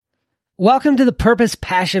Welcome to the Purpose,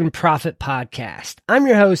 Passion, Profit podcast. I'm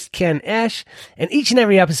your host, Ken Esch, and each and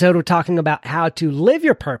every episode we're talking about how to live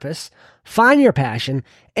your purpose, find your passion,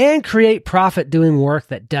 and create profit doing work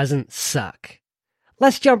that doesn't suck.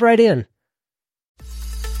 Let's jump right in.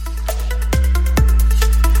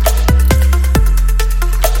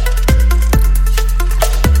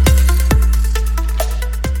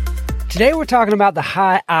 Today we're talking about the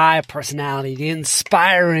high I personality, the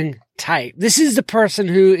inspiring type. This is the person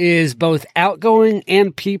who is both outgoing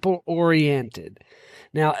and people-oriented.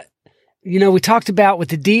 Now, we talked about with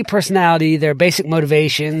the D personality, their basic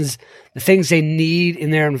motivations, the things they need in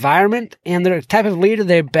their environment, and the type of leader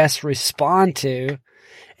they best respond to.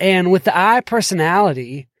 And with the I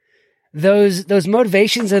personality, those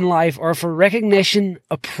motivations in life are for recognition,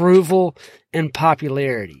 approval, and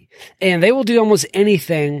popularity. And they will do almost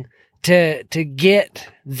anything to get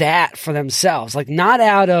that for themselves, like not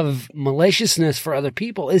out of maliciousness for other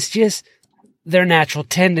people. It's just their natural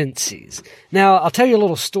tendencies. Now, I'll tell you a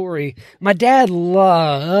little story. My dad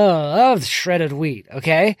loves shredded wheat,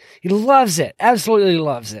 okay? He loves it, absolutely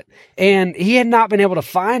loves it. And he had not been able to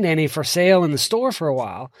find any for sale in the store for a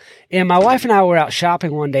while. And my wife and I were out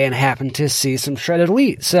shopping one day and happened to see some shredded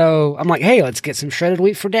wheat. So I'm like, hey, let's get some shredded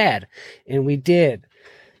wheat for Dad. And we did.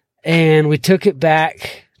 And we took it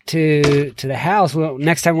back to the house. Well,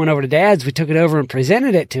 next time we went over to Dad's, we took it over and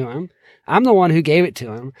presented it to him. I'm the one who gave it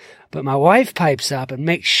to him, but my wife pipes up and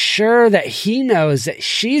makes sure that he knows that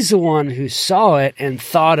she's the one who saw it and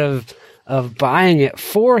thought of buying it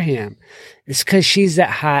for him. It's because she's that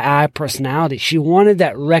high I personality. She wanted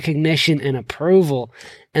that recognition and approval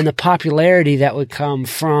and the popularity that would come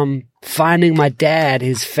from finding my dad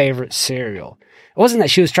his favorite cereal. It wasn't that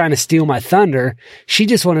she was trying to steal my thunder. She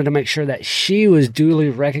just wanted to make sure that she was duly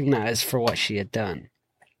recognized for what she had done.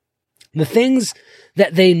 The things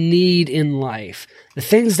that they need in life, the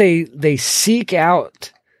things they seek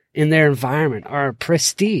out in their environment are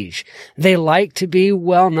prestige. They like to be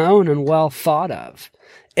well known and well thought of.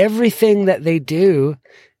 Everything that they do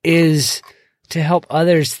is to help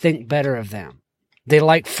others think better of them. They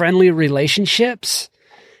like friendly relationships.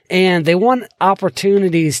 And they want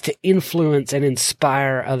opportunities to influence and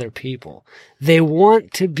inspire other people. They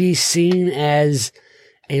want to be seen as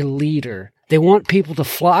a leader. They want people to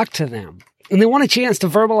flock to them. And they want a chance to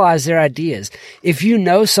verbalize their ideas. If you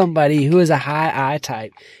know somebody who is a high I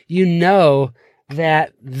type, you know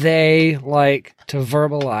that they like to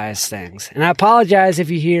verbalize things. And I apologize if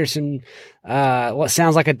you hear some what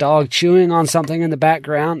sounds like a dog chewing on something in the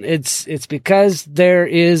background. It's because there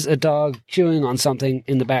is a dog chewing on something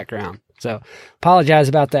in the background. So apologize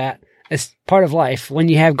about that. It's part of life when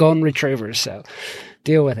you have golden retrievers, so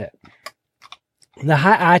deal with it. The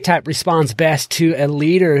high I type responds best to a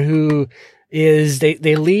leader who is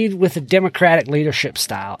they lead with a democratic leadership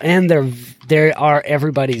style, and they are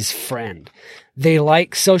everybody's friend. They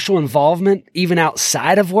like social involvement even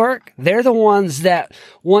outside of work. They're the ones that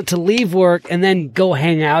want to leave work and then go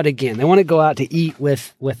hang out again. They want to go out to eat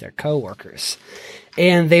with their coworkers.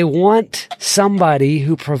 And they want somebody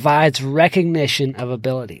who provides recognition of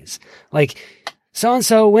abilities. Like,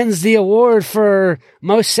 so-and-so wins the award for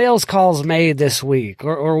most sales calls made this week,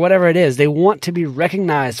 or whatever it is. They want to be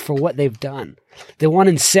recognized for what they've done. They want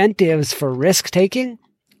incentives for risk-taking.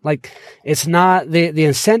 Like, it's not, the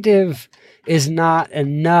incentive is not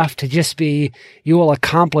enough to just be, you will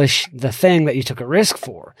accomplish the thing that you took a risk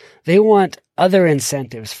for. They want other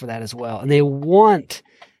incentives for that as well. And they want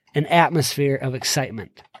an atmosphere of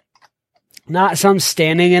excitement. Not some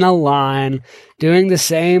standing in a line, doing the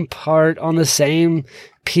same part on the same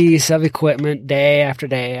piece of equipment day after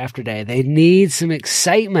day after day. They need some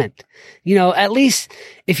excitement. At least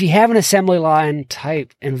if you have an assembly line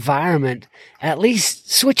type environment, at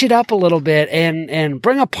least switch it up a little bit and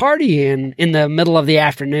bring a party in the middle of the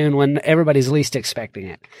afternoon when everybody's least expecting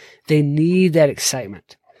it. They need that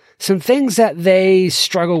excitement. Some things that they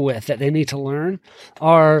struggle with that they need to learn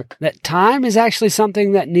are that time is actually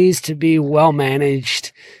something that needs to be well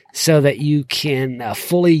managed so that you can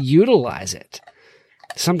fully utilize it.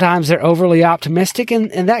 Sometimes they're overly optimistic,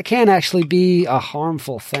 and that can actually be a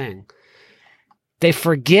harmful thing. They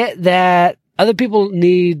forget that other people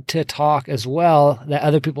need to talk as well, that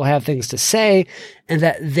other people have things to say, and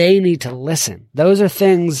that they need to listen. Those are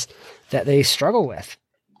things that they struggle with.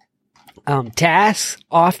 Tasks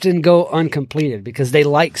often go uncompleted because they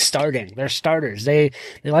like starting. They're starters. They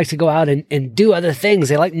like to go out and do other things.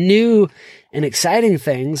 They like new and exciting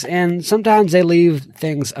things, and sometimes they leave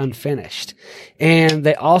things unfinished. And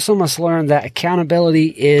they also must learn that accountability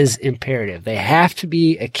is imperative. They have to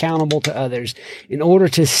be accountable to others in order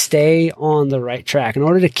to stay on the right track, in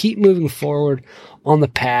order to keep moving forward on the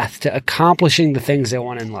path to accomplishing the things they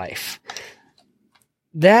want in life.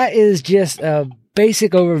 That is just a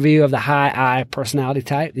basic overview of the high I personality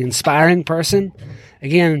type, the inspiring person.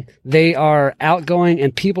 Again, they are outgoing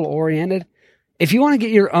and people oriented. If you want to get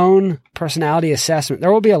your own personality assessment,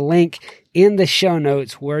 there will be a link in the show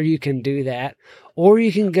notes where you can do that. Or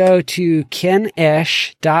you can go to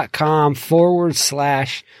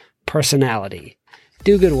kenesh.com/personality.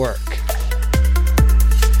 Do good work.